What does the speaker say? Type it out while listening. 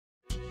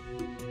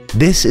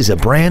This is a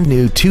brand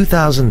new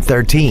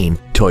 2013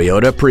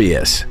 Toyota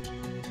Prius.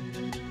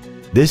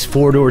 This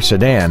four-door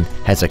sedan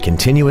has a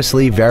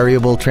continuously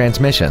variable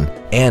transmission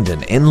and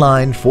an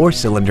inline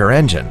four-cylinder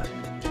engine.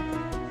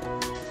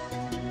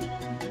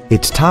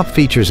 Its top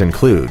features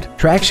include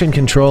traction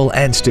control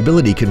and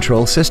stability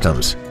control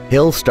systems,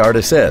 hill start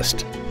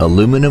assist,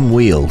 aluminum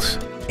wheels,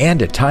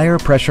 and a tire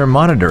pressure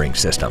monitoring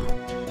system.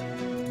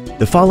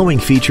 The following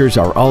features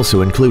are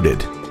also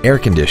included: air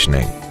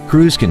conditioning,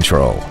 cruise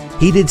control,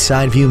 heated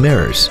side view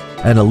mirrors,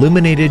 an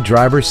illuminated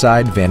driver's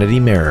side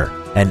vanity mirror,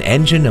 an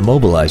engine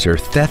immobilizer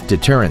theft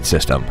deterrent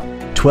system,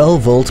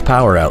 12-volt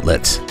power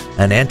outlets,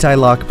 an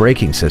anti-lock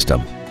braking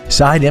system,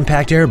 side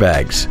impact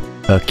airbags,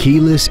 a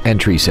keyless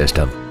entry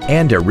system,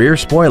 and a rear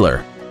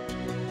spoiler.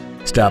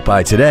 Stop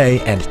by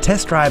today and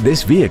test drive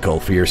this vehicle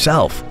for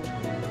yourself.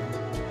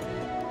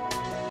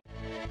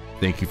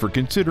 Thank you for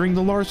considering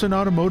the Larson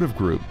Automotive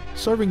Group,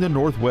 serving the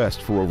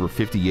Northwest for over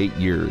 58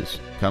 years.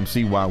 Come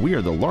see why we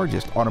are the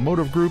largest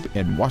automotive group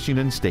in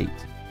Washington State.